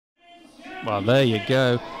Well, there you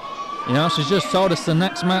go. You know, she's just told us the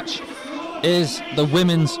next match is the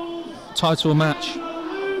women's title match.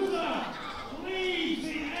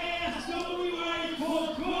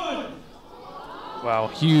 Wow,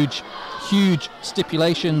 huge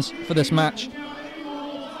stipulations for this match.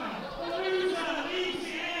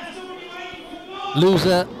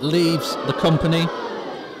 Loser leaves the company.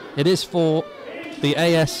 It is for the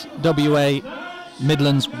ASWA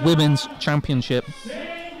Midlands Women's Championship.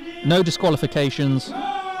 No disqualifications.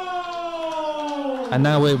 And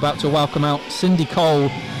now we're about to welcome out Cindii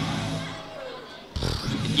Cole.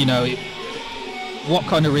 You know, what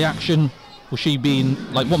kind of reaction will she be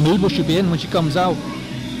in? Like, what mood will she be in when she comes out?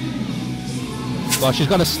 Well, she's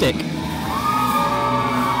got a stick.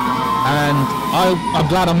 And I'm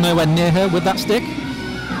glad I'm nowhere near her with that stick.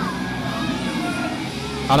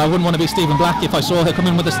 And I wouldn't want to be Stephen Black if I saw her come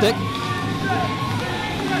in with a stick.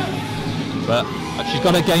 But she's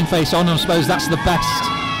got her game face on, and I suppose that's the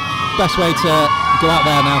best way to go out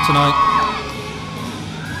there now tonight.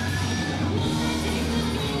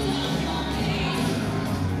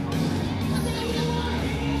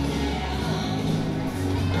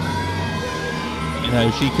 You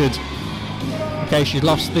know, she could... Okay, she's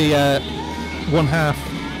lost the one half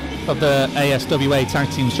of the ASWA Tag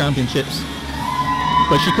Team Championships,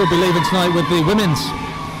 but she could be leaving tonight with the women's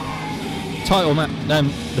title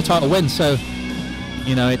the title win. So,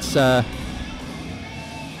 you know, it's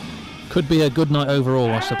could be a good night overall,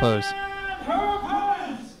 I suppose. Her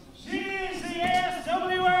opponent, she is the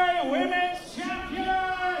ASWA Women's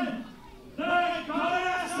Champion, the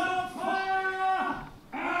Goddess of Fire,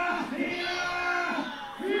 Athina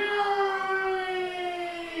Fury.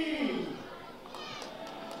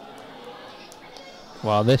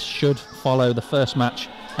 Well, this should follow the first match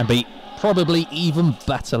and be probably even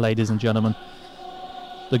better, ladies and gentlemen.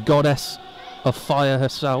 The Goddess of Fire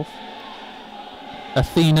herself,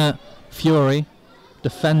 Athina Fury,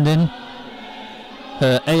 defending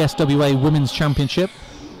her ASWA Women's Championship.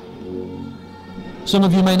 Some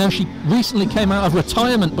of you may know she recently came out of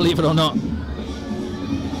retirement, believe it or not.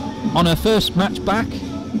 On her first match back,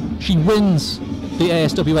 she wins the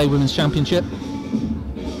ASWA Women's Championship.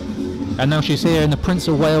 And now she's here in the Prince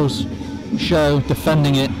of Wales show,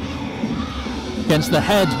 defending it against the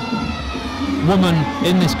head woman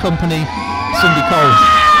in this company, Cindii Cole.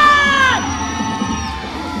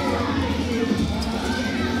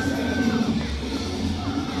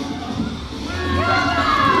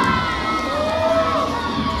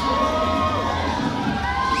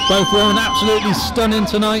 Both women absolutely stunning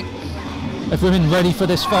tonight. Both women ready for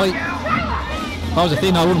this fight. If I was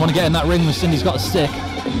Athena, I wouldn't want to get in that ring when Cindy's got a stick.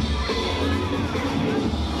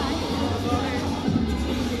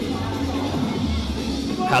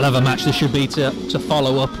 Hell of a match this should be to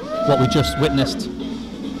follow up what we just witnessed.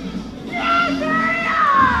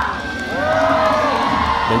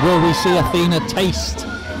 But will we see Athena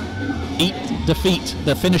eat defeat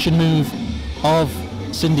the finishing move of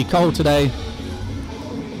Cindii Cole today?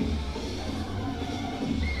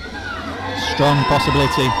 Strong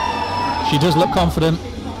possibility. She does look confident,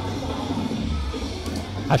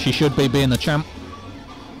 as she should be, being the champ.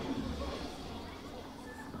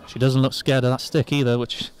 She doesn't look scared of that stick either,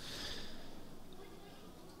 which...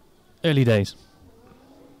 early days.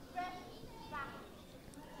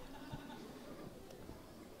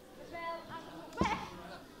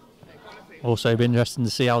 Also be interesting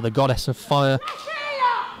to see how the Goddess of Fire,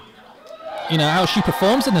 you know, how she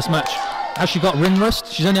performs in this match. Has she got ring rust?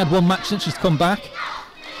 She's only had one match since she's come back.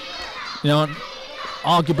 You know,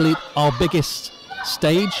 arguably our biggest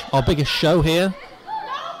stage, our biggest show here.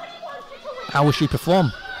 How will she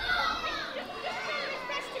perform?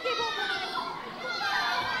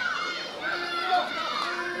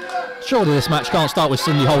 Surely this match can't start with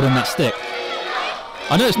Cindii holding that stick.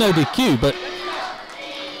 I know it's no DQ, but...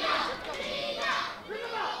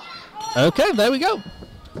 okay, there we go.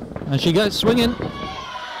 And she goes swinging.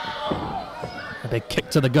 A big kick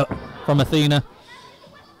to the gut from Athina.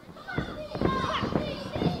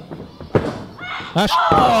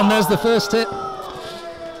 Oh, and there's the first hit.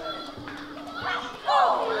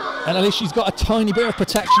 And at least she's got a tiny bit of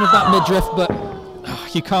protection of that midriff, but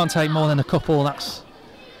you can't take more than a couple.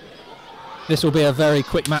 This will be a very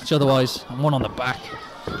quick match otherwise. And one on the back.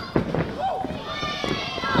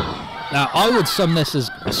 Now, I would sum this as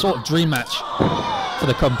a sort of dream match for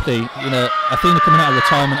the company. You know, Athena coming out of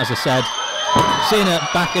retirement, as I said. Seeing her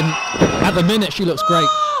back in, at the minute, she looks great.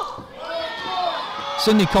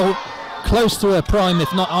 Cindii Cole, close to her prime,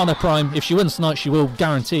 if not on her prime. If she wins tonight, she will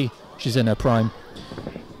guarantee she's in her prime.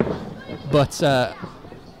 But,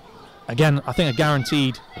 again, I think a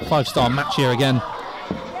guaranteed 5-star match here again.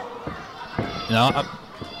 You know,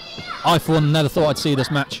 I for one never thought I'd see this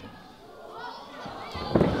match.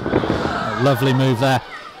 A lovely move there.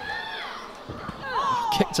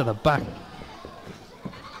 Kick to the back.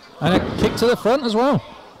 And a kick to the front as well.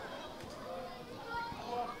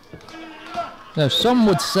 Now, some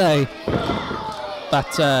would say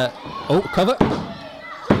that... oh, cover.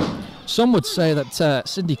 Some would say that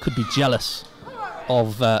Cindii could be jealous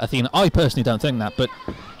of Athina. I personally don't think that, but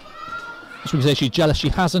as we say, she's jealous. She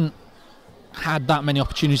hasn't had that many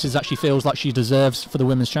opportunities that she feels like she deserves for the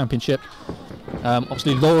Women's Championship.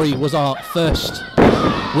 Obviously, Laurie was our first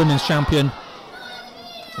Women's Champion,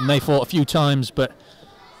 and they fought a few times, but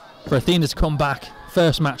for Athina to come back,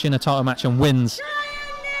 first match in a title match and wins,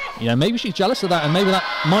 you know, maybe she's jealous of that, and maybe that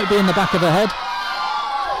might be in the back of her head.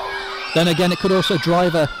 Then again, it could also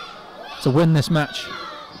drive her to win this match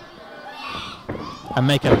and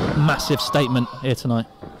make a massive statement here tonight.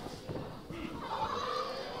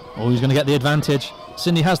 Oh, who's going to get the advantage?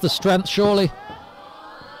 Cindii has the strength, surely.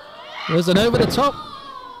 There's an over the top.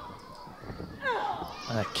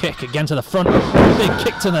 And a kick again to the front. Big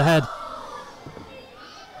kick to the head.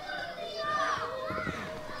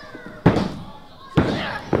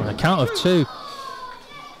 On a count of 2.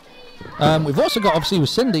 We've also got, obviously, with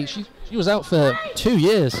Cindii, she was out for 2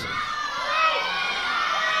 years.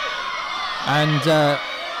 And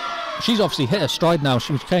she's obviously hit her stride now.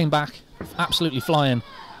 She came back absolutely flying.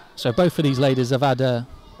 So both of these ladies have had a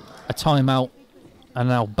timeout and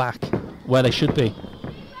now back where they should be.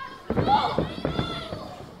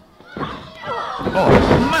 Oh,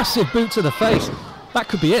 massive boot to the face. That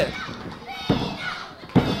could be it.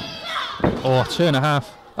 Oh, 2.5.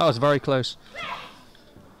 That was very close.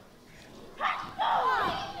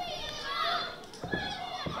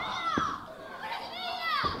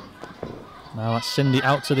 Now that's Cindii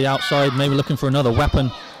out to the outside, maybe looking for another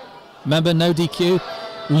weapon. Remember, no DQ.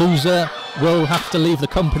 Loser will have to leave the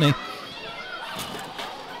company.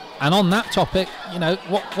 And on that topic, you know,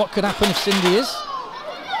 what could happen if Cindii is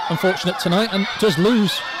unfortunate tonight and does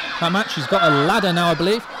lose that match? She's got a ladder now, I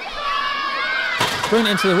believe. Bring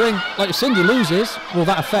it into the ring. Like, if Cindii loses, will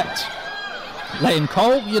that affect Leighton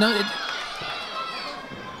Cole? You know,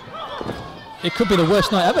 it could be the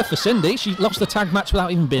worst night ever for Cindii. She lost the tag match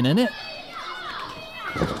without even being in it.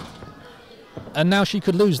 And now she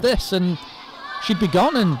could lose this and she'd be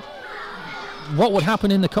gone, and what would happen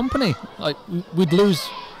in the company? Like, we'd lose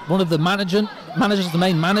one of the managers, the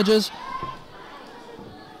main managers.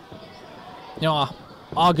 You know,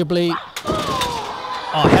 arguably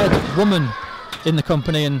our head woman in the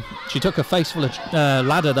company, and she took a face full of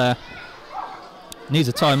ladder there. Needs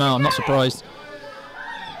a timeout, I'm not surprised.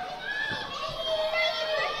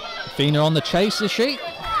 Athina on the chase, is she?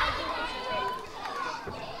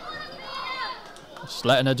 Just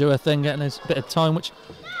letting her do her thing, getting a bit of time, which I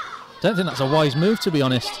don't think that's a wise move, to be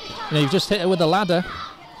honest. You know, you've just hit her with a ladder.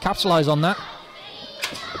 Capitalise on that.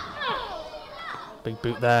 Big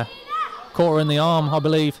boot there. Caught her in the arm, I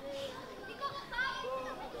believe.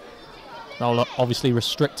 That'll obviously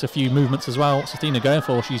restrict a few movements as well. What's Athina going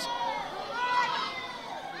for? She's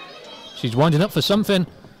winding up for something.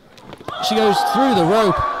 She goes through the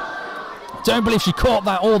rope. Don't believe she caught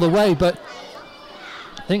that all the way, but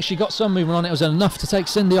I think she got some movement on it. It was enough to take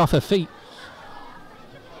Cindii off her feet.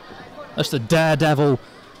 That's the daredevil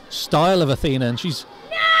style of Athina, and she's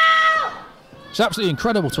absolutely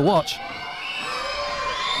incredible to watch.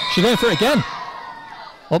 She's going for it again.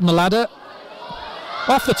 Up on the ladder.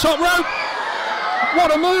 Off the top rope.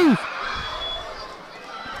 What a move.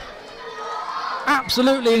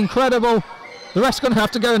 Absolutely incredible. The rest are going to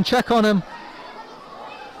have to go and check on him.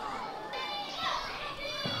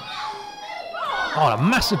 Oh, a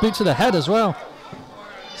massive boot to the head as well.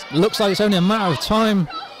 It looks like it's only a matter of time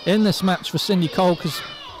in this match for Cindii Cole, because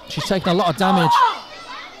she's taken a lot of damage.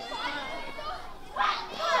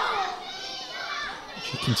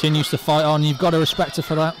 She continues to fight on. You've got to respect her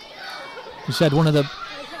for that. You said one of the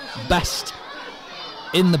best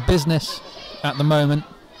in the business at the moment.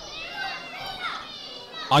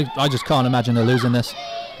 I just can't imagine her losing this.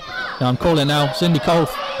 Now, I'm calling now. Cindii Cole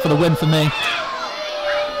for the win for me.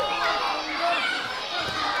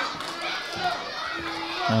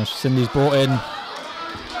 Now Cindi's brought in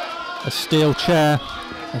a steel chair.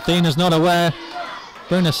 Athina's not aware.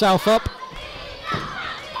 Bring herself up.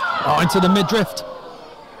 Oh, into the midriff.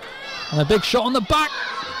 And a big shot on the back.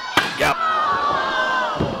 Yep.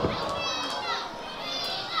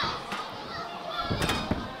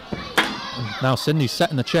 And now Cindi's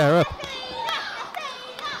setting the chair up.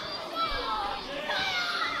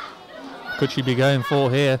 Could she be going for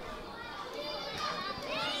here?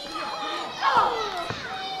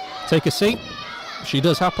 Take a seat. She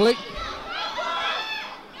does happily.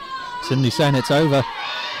 Cindii saying it's over.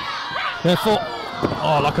 Therefore,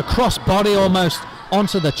 oh, like a cross body almost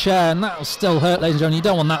onto the chair, and that'll still hurt, ladies and gentlemen. You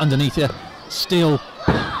don't want that underneath you. Steel.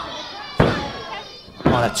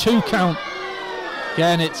 Oh, a 2 count.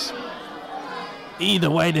 Again, it's either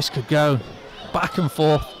way this could go. Back and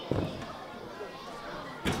forth.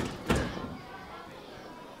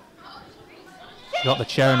 She's got the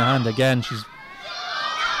chair in her hand again. She's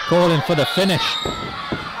calling for the finish.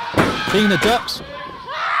 Athina ducks.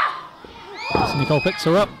 Nicole picks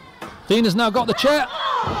her up. Athina's now got the chair.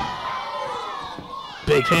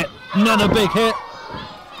 Big hit. Another big hit.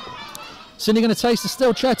 Cindii going to taste the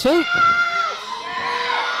steel chair too?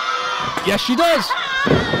 Yes, she does.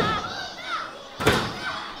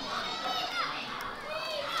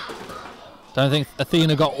 Don't think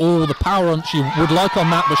Athina got all the power she would like on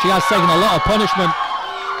that, but she has taken a lot of punishment.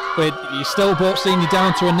 But you still brought Cindii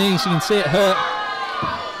down to her knees, so you can see it hurt.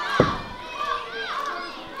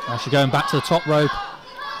 Now she's going back to the top rope.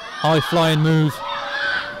 High flying move.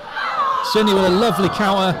 Cindii with a lovely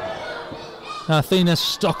counter. Now Athina's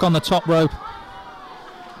stuck on the top rope.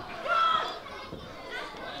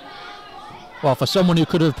 Well, for someone who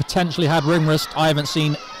could have potentially had ring rust, I haven't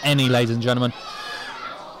seen any, ladies and gentlemen.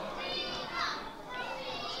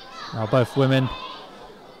 Now both women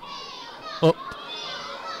up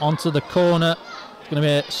onto the corner. It's going to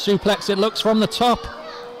be a suplex, it looks, from the top.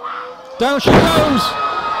 Down she goes.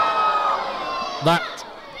 That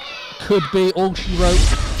could be all she wrote.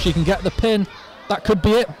 If she can get the pin, that could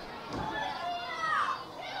be it.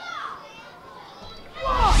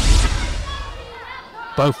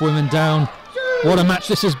 Both women down. What a match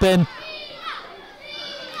this has been.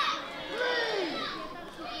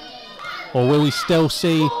 Or will we still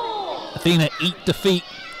see Athina eat defeat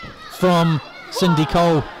from Cindii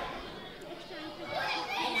Cole?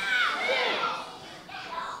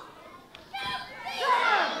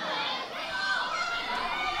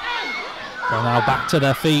 So now back to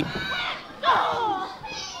their feet.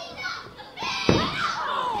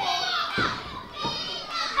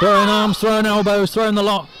 Throwing arms, throwing elbows, throwing the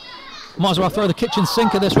lot. Might as well throw the kitchen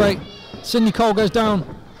sink at this rate. Cindii Cole goes down.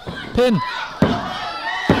 Pin.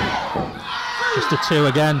 Just a 2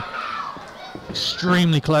 again.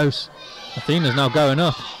 Extremely close. Athina's now going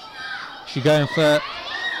up. She's going for...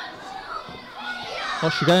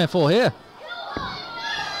 What's she going for here?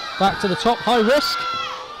 Back to the top, high risk.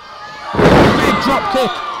 Big drop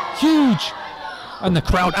kick. Huge. And the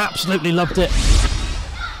crowd absolutely loved it.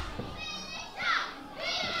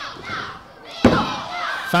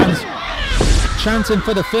 Fans chanting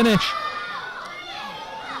for the finish.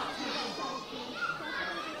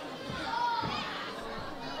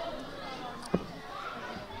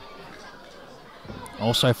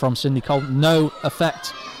 Also from Cindii Cole, no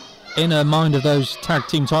effect in her mind of those tag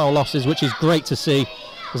team title losses, which is great to see,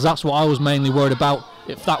 because that's what I was mainly worried about,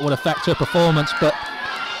 if that would affect her performance, but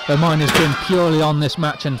her mind has been purely on this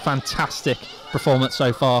match, and fantastic performance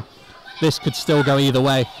so far. This could still go either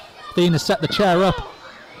way. Athina set the chair up.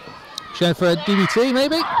 Going for a DDT,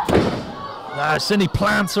 maybe? No, Cindii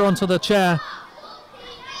plants her onto the chair.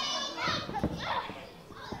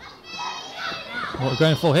 What are we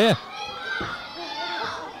going for here?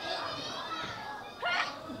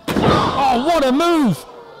 Oh, what a move!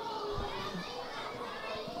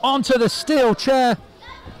 Onto the steel chair.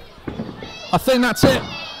 I think that's it.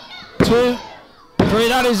 2, 3,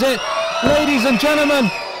 that is it. Ladies and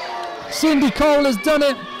gentlemen, Cindii Cole has done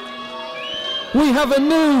it. We have a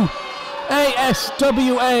new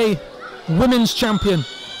ASWA Women's Champion.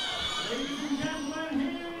 Ladies and gentlemen,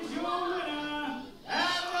 here is your winner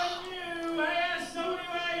and the new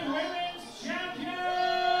ASWA Women's Champion,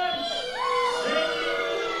 Cindii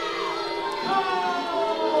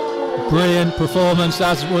Cole. Brilliant performance,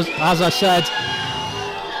 as I said,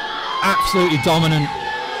 absolutely dominant.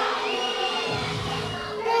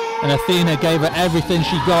 And Athina gave her everything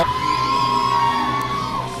she got.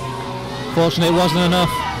 Fortunately, it wasn't enough.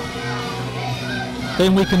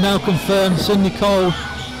 Then we can now confirm Cindii Cole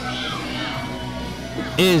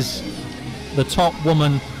is the top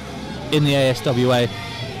woman in the ASWA.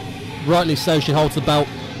 Rightly so, she holds the belt.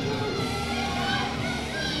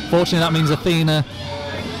 Fortunately, that means Athina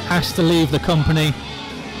has to leave the company.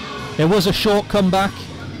 It was a short comeback,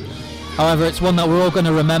 however, it's one that we're all going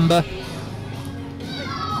to remember.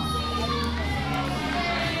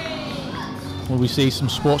 Will we see some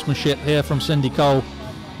sportsmanship here from Cindii Cole?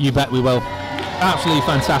 You bet we will. Absolutely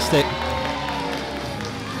fantastic.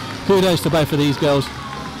 Kudos to both of these girls.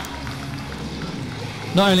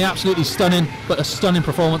 Not only absolutely stunning, but a stunning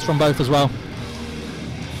performance from both as well.